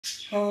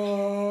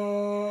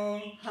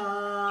Hello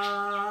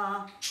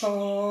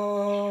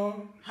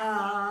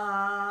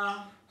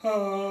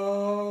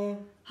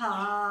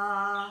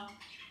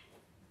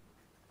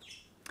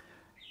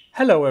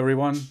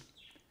everyone!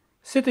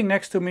 Sitting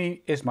next to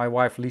me is my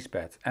wife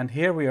Lisbeth, and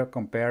here we are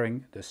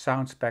comparing the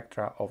sound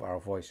spectra of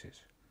our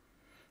voices.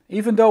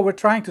 Even though we're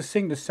trying to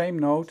sing the same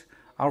note,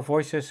 our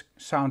voices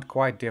sound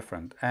quite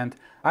different, and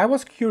I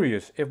was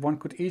curious if one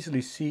could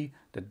easily see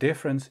the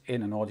difference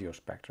in an audio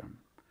spectrum.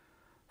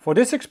 For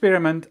this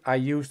experiment I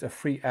used a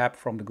free app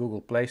from the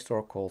Google Play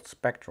Store called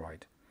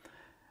Spectroid.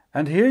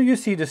 And here you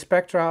see the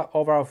spectra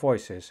of our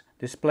voices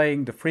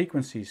displaying the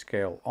frequency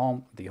scale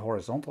on the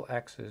horizontal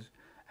axis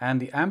and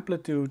the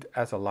amplitude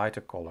as a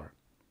lighter color.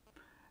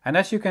 And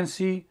as you can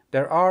see,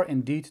 there are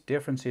indeed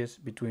differences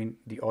between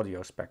the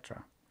audio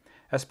spectra,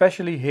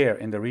 especially here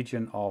in the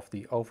region of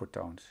the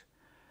overtones.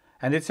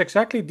 And it's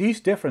exactly these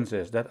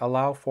differences that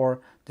allow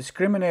for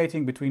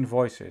discriminating between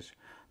voices,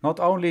 not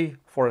only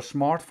for a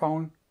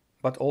smartphone,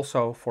 but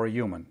also for a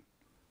human.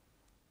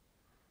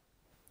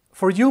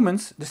 For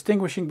humans,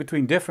 distinguishing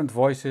between different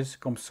voices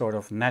comes sort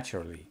of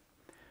naturally.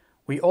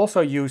 We also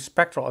use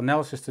spectral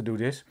analysis to do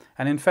this,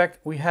 and in fact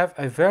we have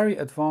a very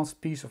advanced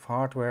piece of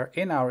hardware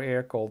in our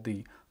ear called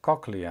the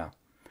cochlea.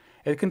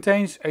 It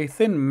contains a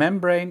thin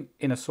membrane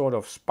in a sort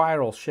of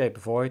spiral-shaped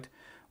void,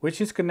 which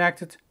is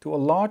connected to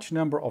a large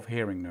number of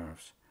hearing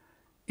nerves.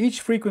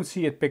 Each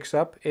frequency it picks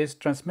up is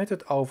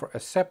transmitted over a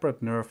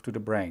separate nerve to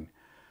the brain.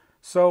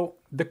 So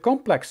the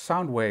complex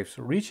sound waves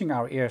reaching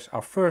our ears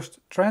are first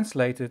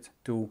translated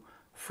to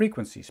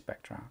frequency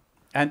spectra.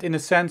 And in a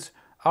sense,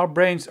 our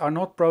brains are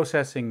not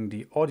processing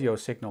the audio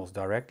signals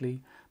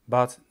directly,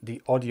 but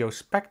the audio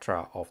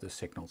spectra of the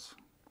signals.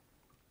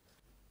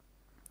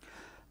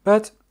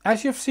 But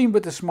as you've seen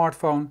with the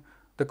smartphone,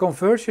 the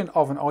conversion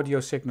of an audio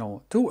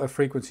signal to a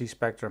frequency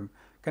spectrum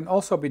can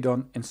also be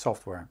done in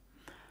software.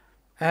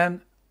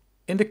 And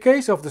in the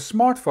case of the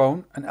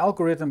smartphone, an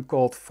algorithm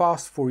called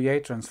fast Fourier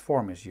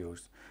transform is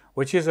used,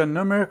 which is a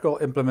numerical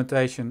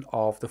implementation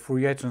of the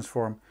Fourier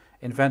transform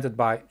invented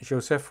by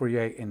Joseph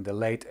Fourier in the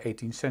late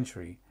 18th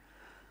century.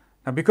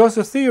 Now, because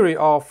the theory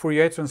of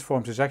Fourier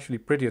transforms is actually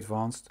pretty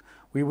advanced,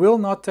 we will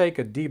not take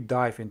a deep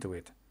dive into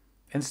it.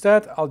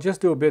 Instead, I'll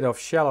just do a bit of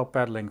shallow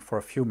paddling for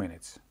a few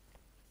minutes.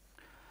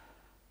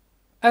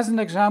 As an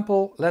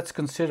example, let's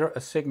consider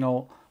a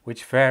signal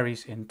which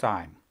varies in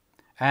time.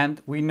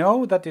 And we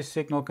know that this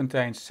signal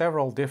contains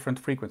several different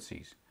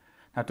frequencies.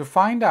 Now, to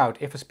find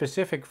out if a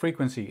specific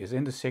frequency is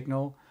in the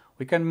signal,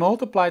 we can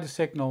multiply the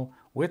signal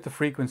with the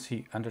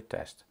frequency under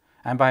test.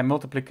 And by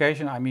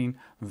multiplication I mean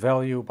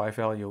value by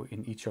value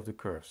in each of the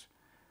curves.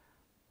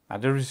 Now,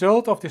 the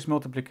result of this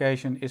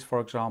multiplication is, for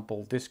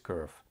example, this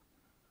curve.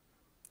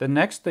 The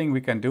next thing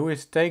we can do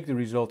is take the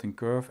resulting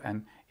curve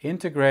and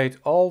integrate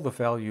all the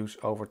values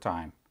over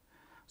time.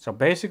 So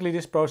basically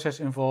this process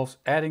involves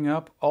adding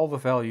up all the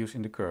values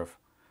in the curve.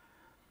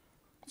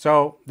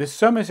 So this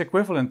sum is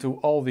equivalent to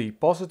all the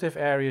positive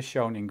areas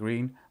shown in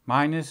green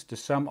minus the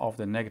sum of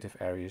the negative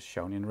areas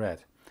shown in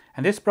red.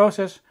 And this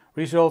process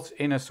results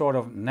in a sort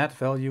of net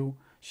value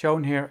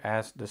shown here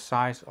as the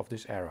size of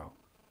this arrow.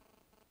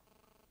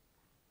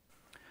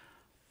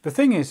 The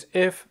thing is,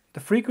 if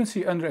the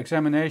frequency under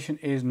examination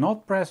is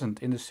not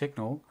present in the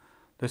signal,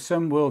 the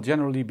sum will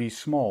generally be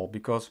small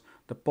because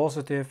the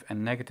positive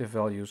and negative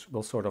values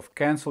will sort of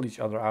cancel each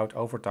other out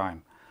over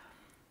time.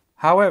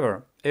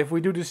 However, if we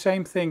do the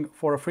same thing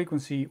for a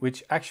frequency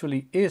which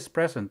actually is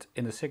present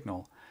in the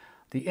signal,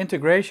 the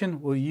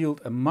integration will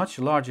yield a much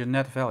larger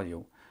net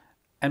value.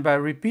 And by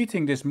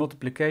repeating this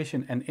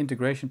multiplication and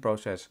integration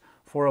process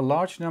for a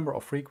large number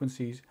of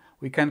frequencies,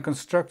 we can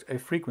construct a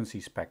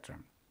frequency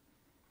spectrum.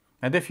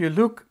 And if you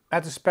look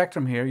at the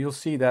spectrum here, you'll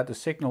see that the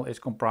signal is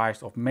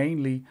comprised of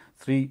mainly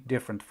 3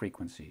 different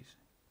frequencies.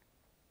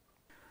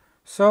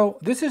 So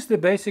this is the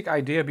basic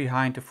idea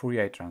behind the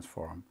Fourier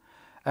transform.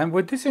 And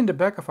with this in the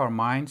back of our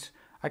minds,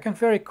 I can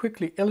very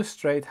quickly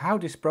illustrate how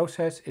this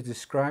process is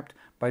described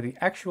by the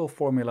actual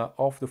formula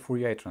of the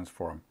Fourier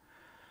transform.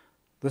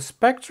 The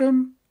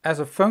spectrum as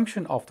a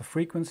function of the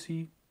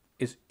frequency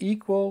is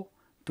equal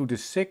to the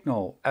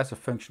signal as a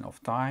function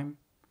of time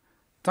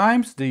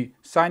times the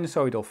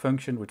sinusoidal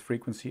function with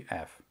frequency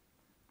f.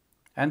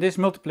 And this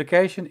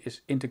multiplication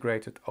is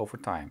integrated over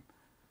time.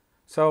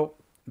 So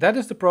that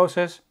is the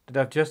process that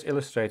I've just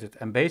illustrated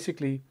and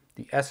basically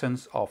the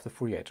essence of the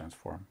Fourier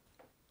transform.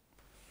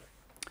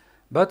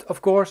 But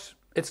of course,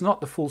 it's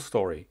not the full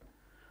story.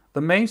 The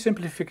main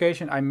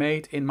simplification I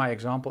made in my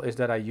example is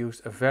that I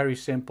used a very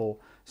simple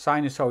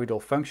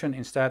sinusoidal function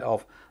instead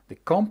of the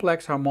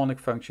complex harmonic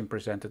function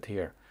presented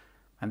here.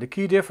 And the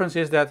key difference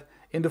is that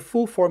in the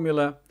full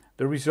formula,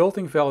 the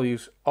resulting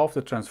values of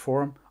the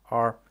transform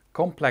are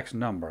complex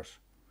numbers.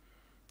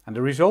 And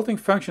the resulting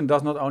function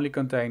does not only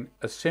contain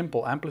a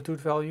simple amplitude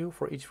value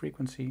for each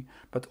frequency,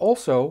 but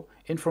also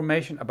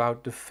information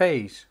about the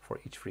phase for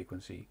each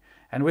frequency.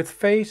 And with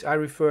phase I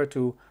refer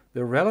to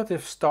the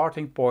relative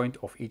starting point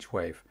of each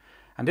wave.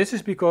 And this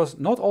is because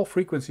not all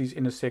frequencies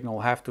in a signal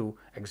have to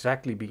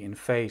exactly be in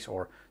phase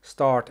or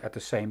start at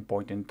the same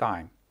point in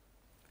time.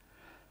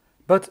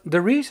 But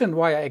the reason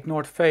why I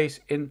ignored phase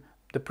in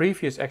the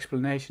previous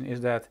explanation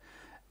is that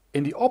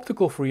in the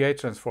optical Fourier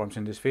transforms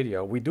in this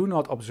video, we do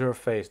not observe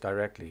phase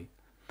directly.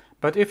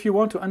 But if you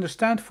want to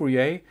understand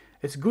Fourier,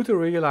 it's good to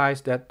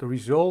realize that the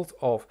result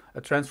of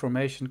a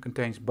transformation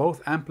contains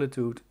both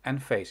amplitude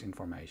and phase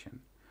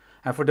information.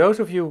 And for those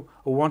of you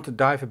who want to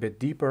dive a bit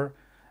deeper,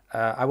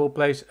 I will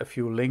place a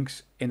few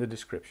links in the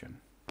description.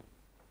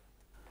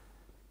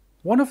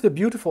 One of the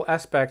beautiful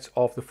aspects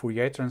of the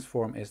Fourier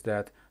transform is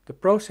that the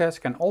process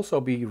can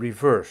also be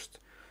reversed.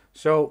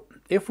 So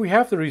if we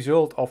have the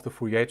result of the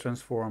Fourier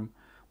transform,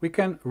 we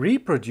can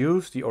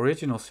reproduce the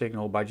original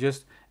signal by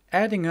just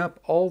adding up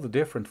all the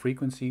different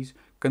frequencies,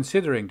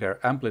 considering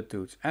their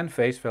amplitudes and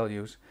phase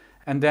values,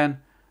 and then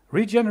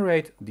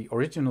regenerate the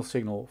original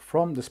signal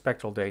from the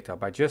spectral data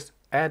by just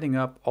adding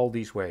up all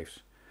these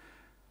waves.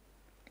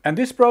 And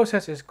this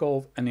process is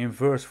called an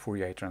inverse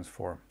Fourier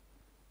transform.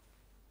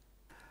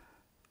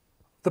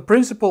 The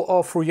principle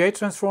of Fourier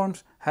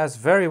transforms has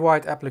very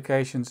wide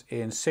applications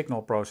in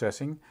signal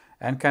processing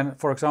and can,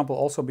 for example,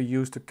 also be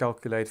used to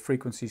calculate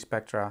frequency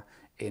spectra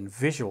in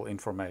visual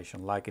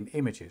information, like in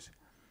images.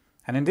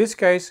 And in this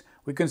case,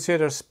 we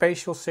consider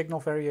spatial signal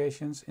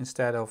variations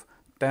instead of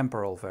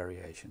temporal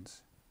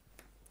variations.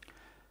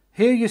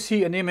 Here you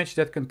see an image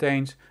that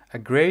contains a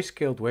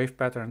grayscaled wave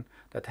pattern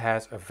that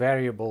has a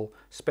variable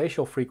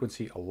spatial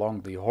frequency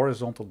along the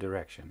horizontal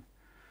direction.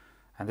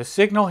 And the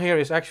signal here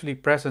is actually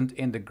present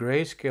in the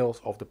grayscales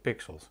of the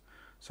pixels.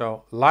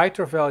 So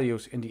lighter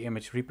values in the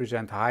image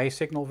represent high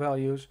signal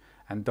values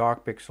and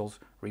dark pixels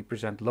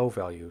represent low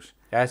values,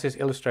 as is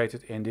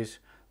illustrated in this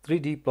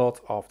 3D plot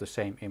of the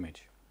same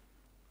image.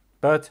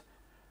 But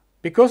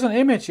because an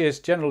image is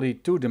generally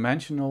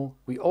two-dimensional,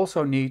 we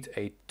also need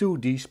a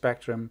 2D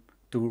spectrum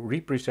to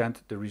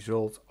represent the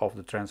result of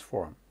the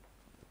transform.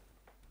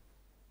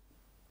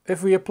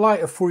 If we apply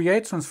a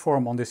Fourier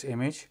transform on this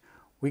image,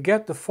 we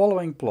get the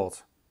following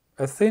plot.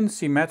 A thin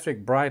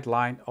symmetric bright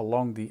line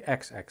along the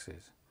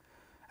x-axis.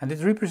 And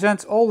it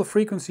represents all the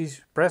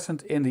frequencies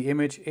present in the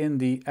image in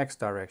the x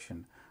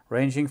direction,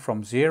 ranging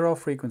from 0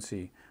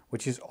 frequency,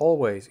 which is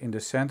always in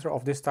the center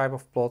of this type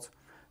of plot,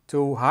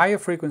 to higher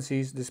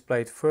frequencies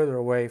displayed further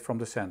away from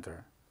the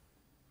center.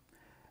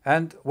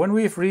 And when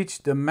we've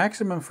reached the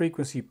maximum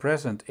frequency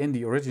present in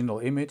the original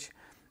image,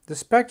 the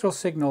spectral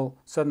signal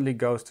suddenly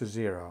goes to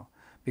 0,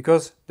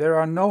 because there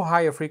are no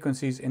higher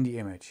frequencies in the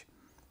image.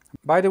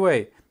 By the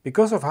way,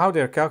 because of how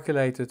they are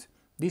calculated,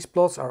 these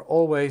plots are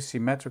always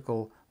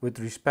symmetrical with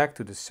respect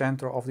to the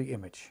center of the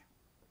image.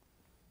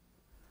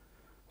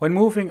 When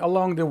moving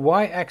along the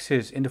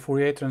y-axis in the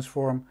Fourier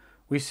transform,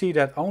 we see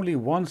that only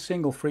one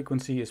single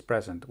frequency is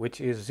present, which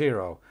is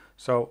 0,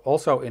 so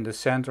also in the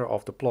center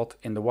of the plot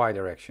in the y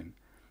direction.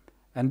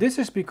 And this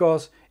is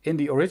because in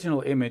the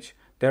original image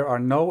there are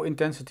no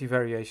intensity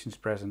variations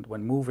present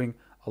when moving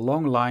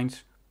along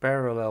lines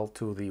parallel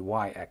to the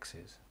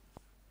y-axis.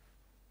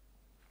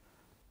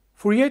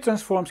 Fourier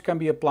transforms can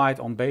be applied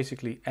on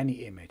basically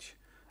any image.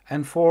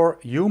 And for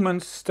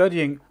humans,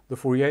 studying the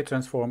Fourier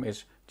transform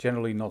is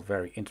generally not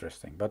very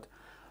interesting. But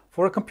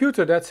for a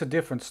computer, that's a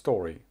different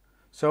story.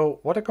 So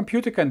what a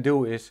computer can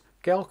do is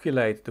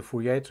calculate the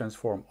Fourier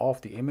transform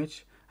of the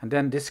image and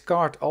then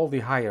discard all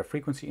the higher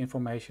frequency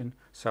information,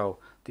 so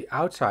the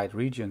outside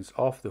regions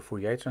of the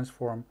Fourier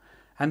transform,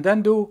 and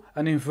then do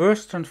an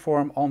inverse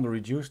transform on the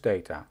reduced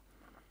data.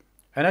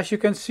 And as you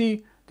can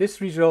see,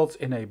 this results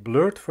in a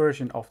blurred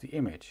version of the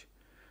image.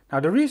 Now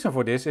the reason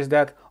for this is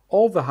that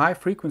all the high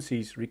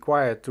frequencies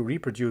required to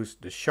reproduce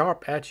the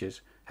sharp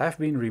edges have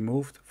been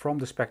removed from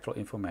the spectral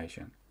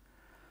information.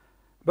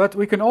 But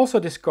we can also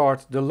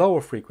discard the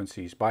lower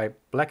frequencies by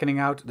blackening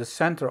out the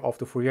center of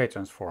the Fourier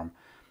transform.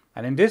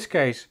 And in this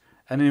case,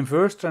 an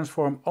inverse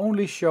transform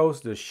only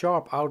shows the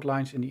sharp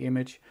outlines in the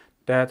image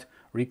that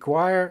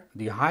require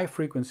the high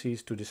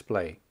frequencies to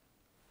display.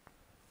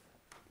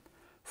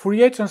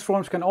 Fourier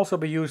transforms can also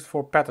be used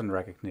for pattern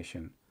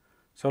recognition.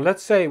 So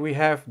let's say we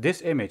have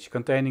this image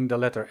containing the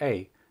letter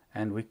A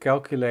and we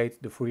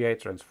calculate the Fourier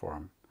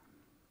transform.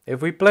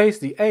 If we place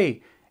the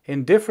A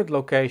in different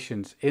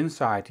locations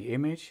inside the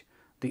image,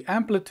 the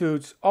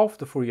amplitudes of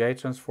the Fourier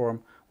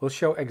transform will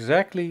show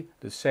exactly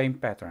the same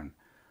pattern,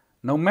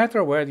 no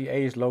matter where the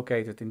A is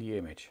located in the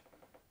image.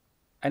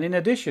 And in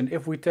addition,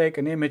 if we take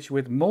an image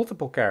with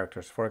multiple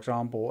characters, for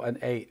example an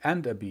A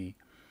and a B,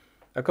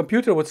 a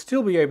computer would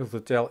still be able to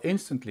tell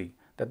instantly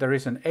that there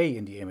is an A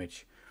in the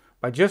image,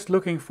 by just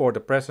looking for the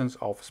presence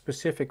of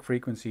specific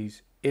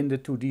frequencies in the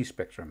 2D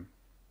spectrum.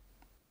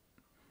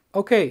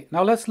 Okay,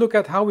 now let's look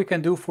at how we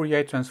can do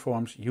Fourier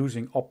transforms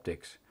using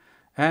optics.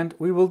 And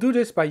we will do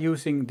this by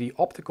using the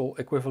optical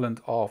equivalent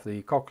of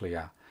the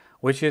cochlea,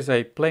 which is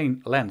a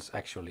plane lens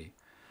actually.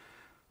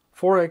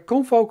 For a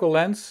confocal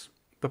lens,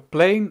 the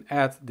plane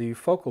at the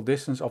focal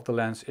distance of the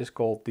lens is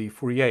called the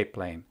Fourier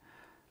plane.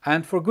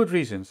 And for good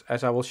reasons,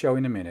 as I will show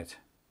in a minute.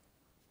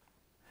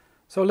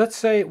 So let's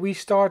say we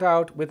start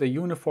out with a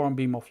uniform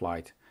beam of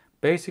light.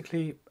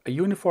 Basically, a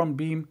uniform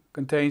beam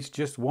contains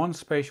just one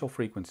spatial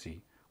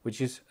frequency,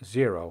 which is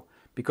 0,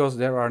 because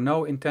there are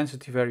no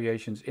intensity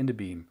variations in the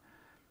beam.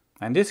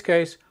 In this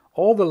case,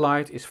 all the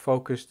light is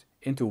focused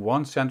into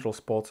one central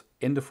spot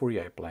in the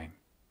Fourier plane.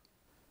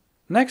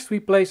 Next, we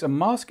place a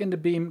mask in the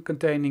beam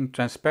containing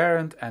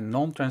transparent and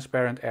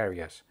non-transparent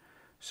areas.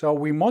 So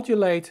we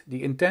modulate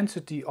the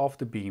intensity of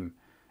the beam,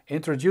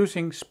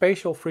 introducing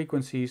spatial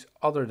frequencies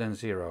other than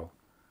 0.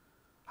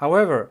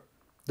 However,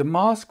 the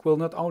mask will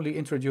not only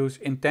introduce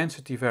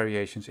intensity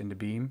variations in the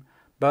beam,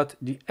 but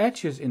the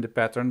edges in the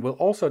pattern will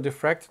also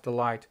diffract the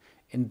light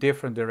in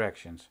different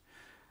directions.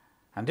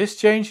 And this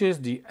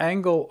changes the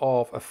angle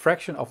of a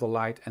fraction of the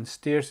light and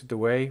steers it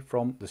away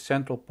from the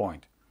central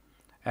point.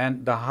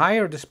 And the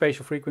higher the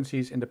spatial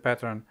frequencies in the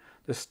pattern,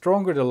 the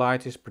stronger the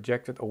light is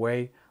projected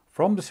away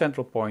from the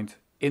central point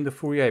in the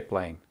Fourier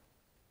plane.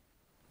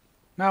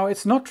 Now,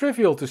 it's not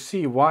trivial to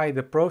see why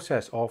the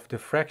process of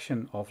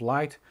diffraction of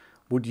light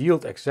would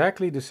yield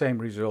exactly the same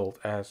result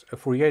as a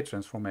Fourier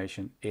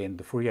transformation in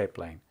the Fourier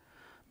plane.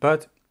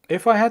 But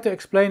if I had to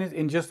explain it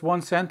in just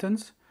one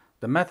sentence,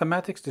 the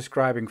mathematics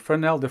describing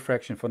Fresnel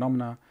diffraction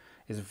phenomena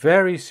is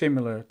very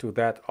similar to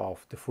that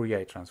of the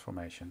Fourier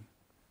transformation.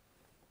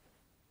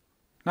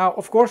 Now,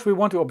 of course, we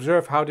want to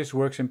observe how this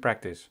works in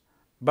practice,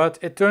 but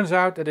it turns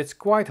out that it's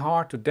quite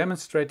hard to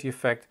demonstrate the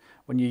effect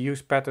when you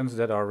use patterns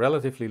that are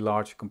relatively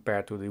large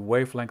compared to the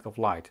wavelength of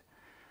light.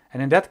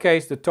 And in that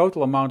case, the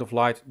total amount of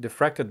light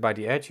diffracted by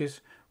the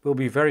edges will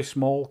be very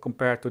small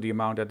compared to the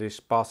amount that is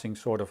passing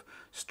sort of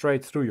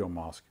straight through your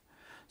mask.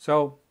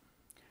 So,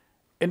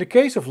 in the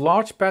case of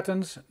large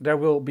patterns, there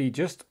will be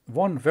just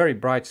one very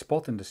bright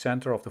spot in the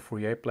center of the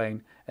Fourier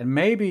plane, and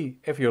maybe,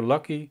 if you're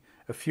lucky,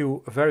 a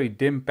few very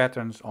dim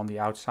patterns on the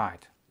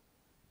outside.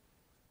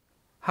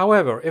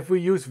 However, if we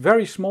use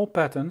very small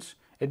patterns,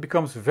 it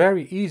becomes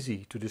very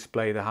easy to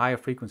display the higher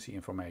frequency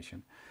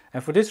information.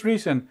 And for this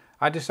reason,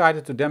 I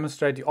decided to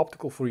demonstrate the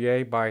optical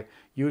Fourier by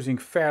using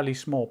fairly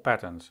small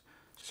patterns.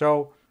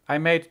 So I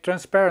made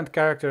transparent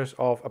characters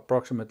of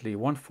approximately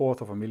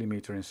 1/4 of a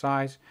millimeter in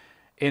size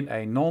in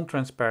a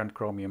non-transparent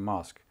chromium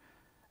mask.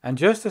 And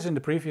just as in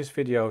the previous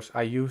videos,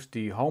 I used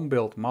the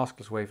home-built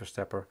maskless wafer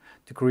stepper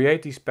to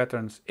create these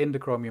patterns in the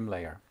chromium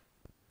layer.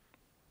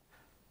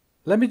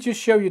 Let me just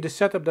show you the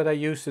setup that I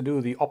used to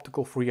do the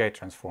optical Fourier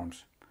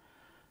transforms.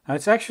 Now,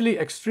 it's actually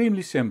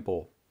extremely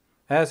simple.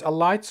 As a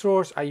light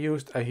source, I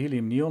used a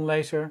helium neon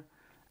laser,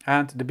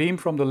 and the beam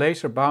from the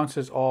laser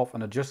bounces off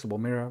an adjustable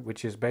mirror,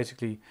 which is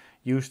basically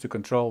used to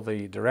control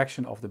the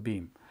direction of the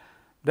beam.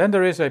 Then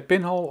there is a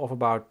pinhole of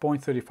about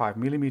 0.35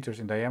 millimeters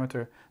in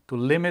diameter to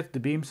limit the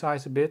beam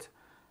size a bit,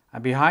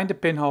 and behind the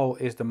pinhole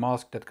is the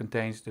mask that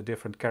contains the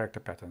different character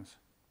patterns.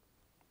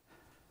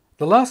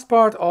 The last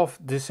part of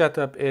the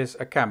setup is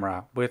a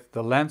camera with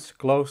the lens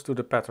close to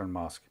the pattern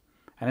mask.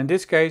 And in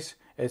this case,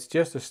 it's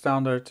just a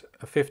standard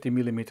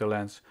 50mm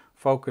lens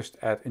focused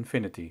at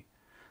infinity.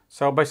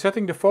 So by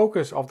setting the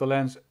focus of the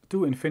lens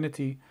to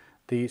infinity,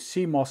 the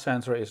CMOS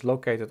sensor is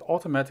located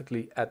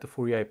automatically at the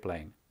Fourier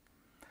plane.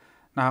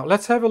 Now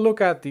let's have a look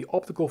at the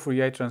optical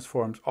Fourier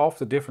transforms of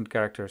the different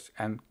characters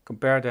and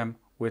compare them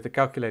with the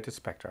calculated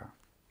spectra.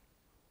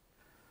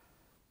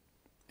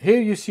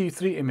 Here you see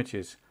three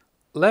images.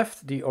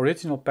 Left, the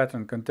original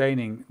pattern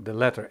containing the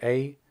letter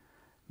A,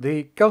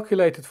 the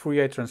calculated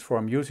Fourier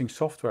transform using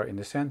software in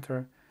the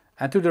center,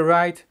 and to the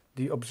right,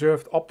 the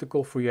observed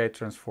optical Fourier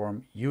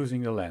transform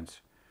using the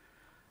lens.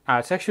 Now,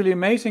 it's actually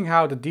amazing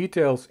how the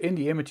details in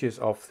the images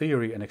of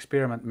theory and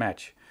experiment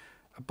match.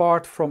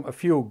 Apart from a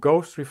few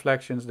ghost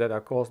reflections that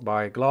are caused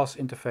by glass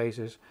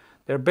interfaces,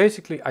 they're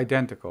basically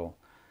identical.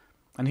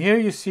 And here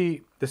you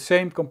see the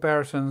same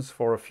comparisons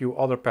for a few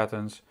other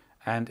patterns,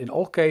 and in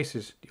all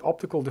cases the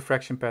optical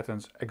diffraction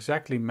patterns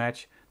exactly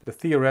match the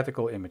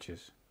theoretical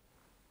images.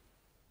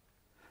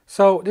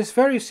 So this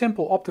very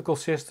simple optical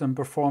system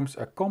performs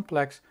a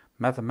complex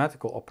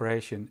mathematical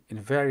operation in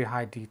very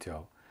high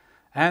detail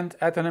and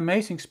at an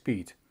amazing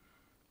speed.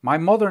 My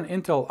modern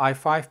Intel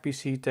i5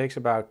 PC takes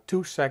about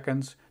 2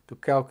 seconds to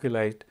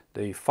calculate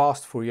the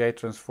fast Fourier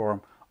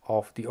transform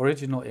of the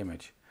original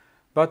image.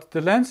 But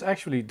the lens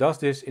actually does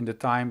this in the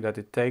time that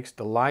it takes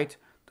the light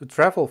to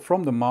travel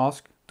from the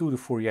mask to the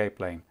Fourier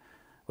plane,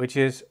 which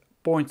is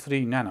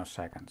 0.3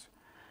 nanoseconds.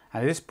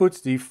 And this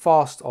puts the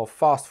fast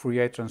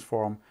Fourier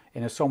transform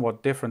in a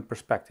somewhat different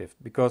perspective,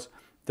 because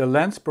the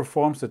lens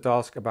performs the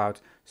task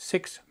about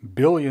 6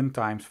 billion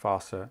times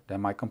faster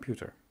than my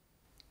computer.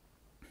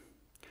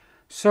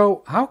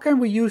 So how can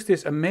we use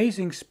this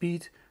amazing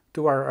speed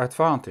to our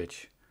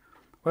advantage?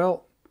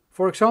 Well,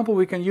 for example,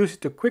 we can use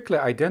it to quickly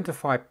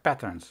identify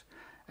patterns,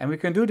 and we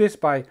can do this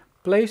by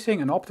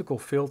placing an optical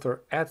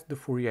filter at the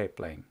Fourier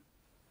plane.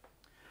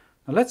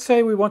 Now let's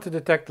say we want to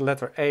detect the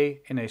letter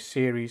A in a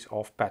series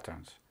of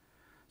patterns.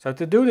 So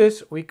to do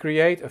this, we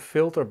create a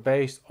filter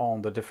based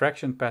on the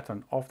diffraction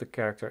pattern of the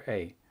character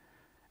A.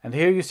 And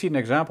here you see an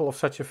example of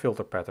such a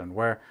filter pattern,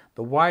 where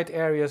the white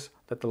areas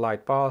let the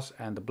light pass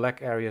and the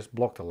black areas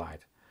block the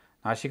light.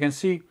 Now as you can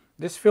see,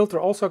 this filter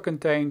also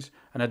contains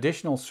an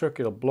additional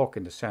circular block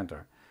in the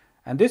center.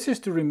 And this is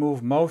to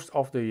remove most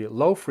of the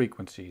low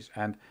frequencies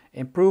and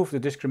improve the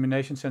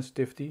discrimination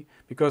sensitivity,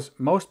 because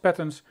most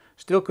patterns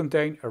still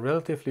contain a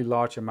relatively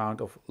large amount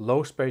of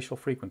low spatial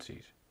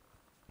frequencies.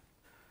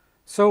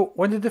 So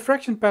when the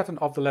diffraction pattern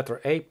of the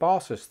letter A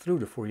passes through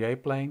the Fourier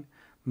plane,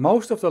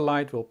 most of the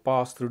light will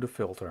pass through the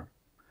filter.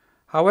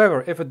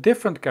 However, if a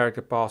different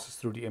character passes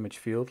through the image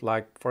field,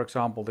 like for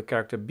example the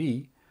character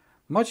B,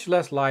 much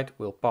less light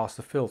will pass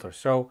the filter.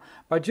 So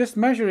by just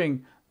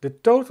measuring the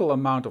total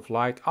amount of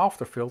light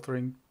after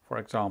filtering, for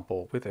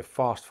example with a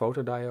fast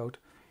photodiode,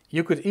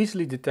 you could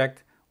easily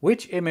detect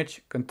which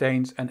image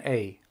contains an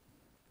A.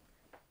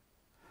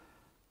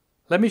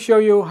 Let me show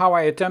you how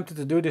I attempted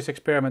to do this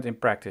experiment in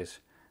practice.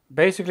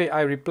 Basically,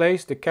 I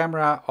replaced the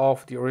camera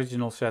of the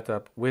original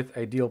setup with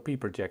a DLP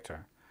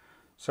projector.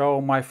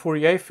 So my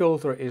Fourier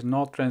filter is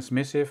not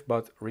transmissive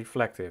but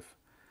reflective.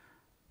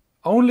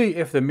 Only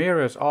if the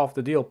mirrors of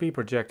the DLP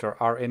projector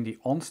are in the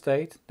on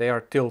state, they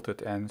are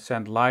tilted and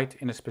send light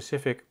in a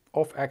specific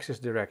off-axis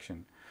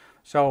direction.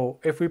 So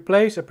if we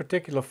place a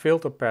particular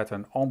filter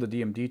pattern on the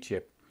DMD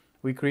chip,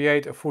 we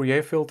create a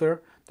Fourier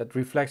filter that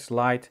reflects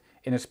light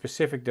in a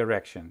specific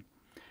direction.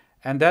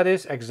 And that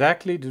is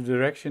exactly the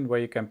direction where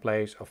you can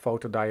place a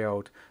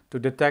photodiode to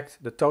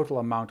detect the total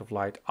amount of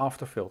light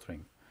after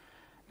filtering.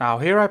 Now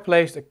here I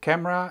placed a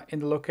camera in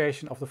the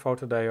location of the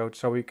photodiode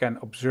so we can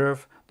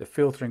observe the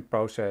filtering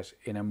process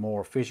in a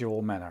more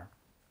visual manner.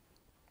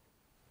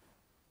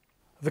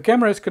 The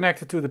camera is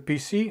connected to the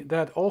PC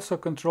that also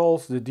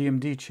controls the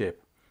DMD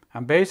chip.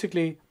 And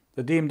basically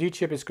the DMD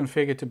chip is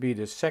configured to be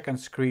the second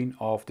screen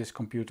of this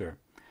computer.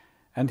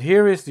 And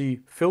here is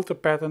the filter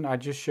pattern I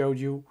just showed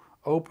you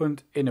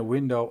opened in a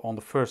window on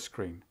the first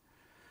screen.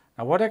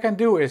 Now what I can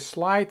do is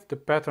slide the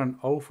pattern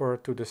over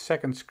to the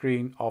second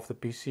screen of the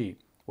PC,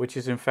 which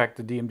is in fact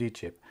the DMD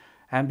chip.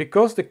 And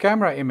because the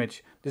camera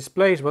image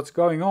displays what's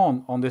going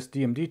on this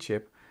DMD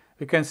chip,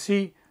 we can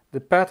see the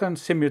pattern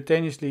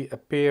simultaneously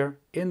appear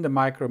in the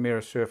micro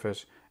mirror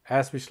surface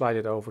as we slide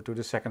it over to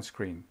the second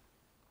screen.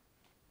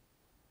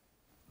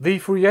 The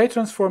Fourier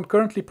transform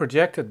currently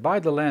projected by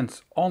the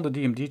lens on the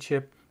DMD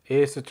chip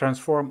is the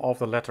transform of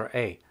the letter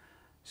A.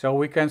 So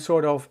we can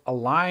sort of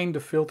align the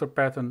filter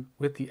pattern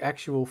with the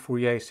actual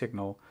Fourier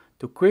signal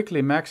to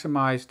quickly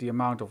maximize the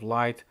amount of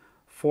light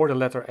for the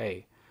letter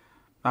A.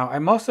 Now I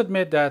must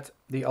admit that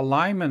the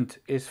alignment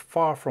is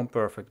far from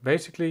perfect.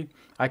 Basically,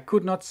 I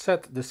could not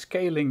set the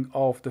scaling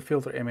of the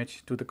filter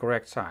image to the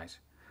correct size.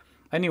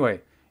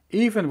 Anyway,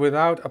 even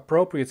without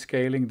appropriate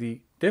scaling,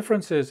 the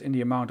differences in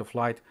the amount of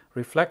light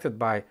reflected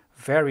by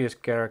various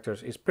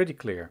characters is pretty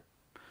clear.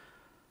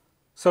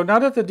 So now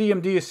that the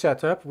DMD is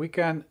set up, we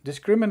can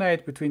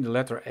discriminate between the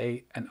letter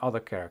A and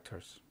other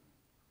characters.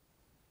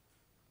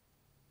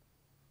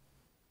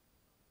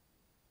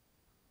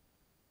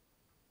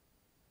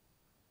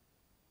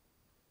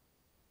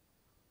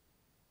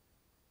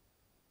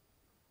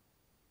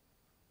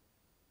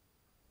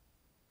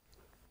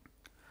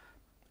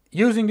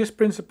 Using this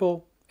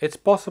principle, it's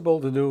possible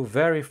to do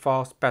very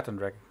fast pattern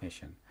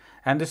recognition.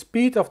 And the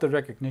speed of the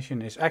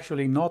recognition is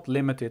actually not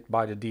limited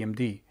by the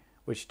DMD,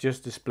 which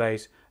just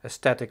displays a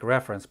static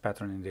reference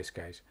pattern in this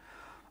case.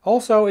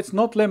 Also, it's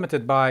not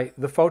limited by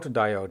the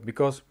photodiode,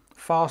 because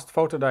fast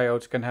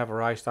photodiodes can have a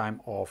rise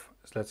time of,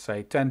 let's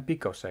say, 10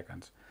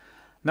 picoseconds.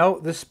 Now,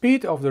 the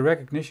speed of the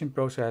recognition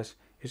process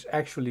is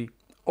actually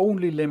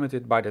only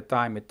limited by the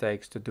time it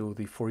takes to do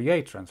the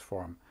Fourier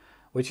transform,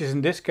 which is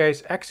in this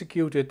case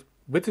executed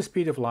with the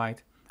speed of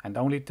light and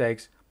only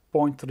takes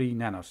 0.3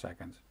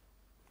 nanoseconds.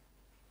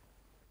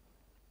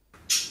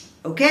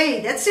 Okay,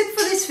 that's it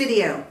for this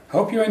video.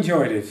 Hope you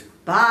enjoyed it.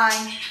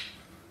 Bye.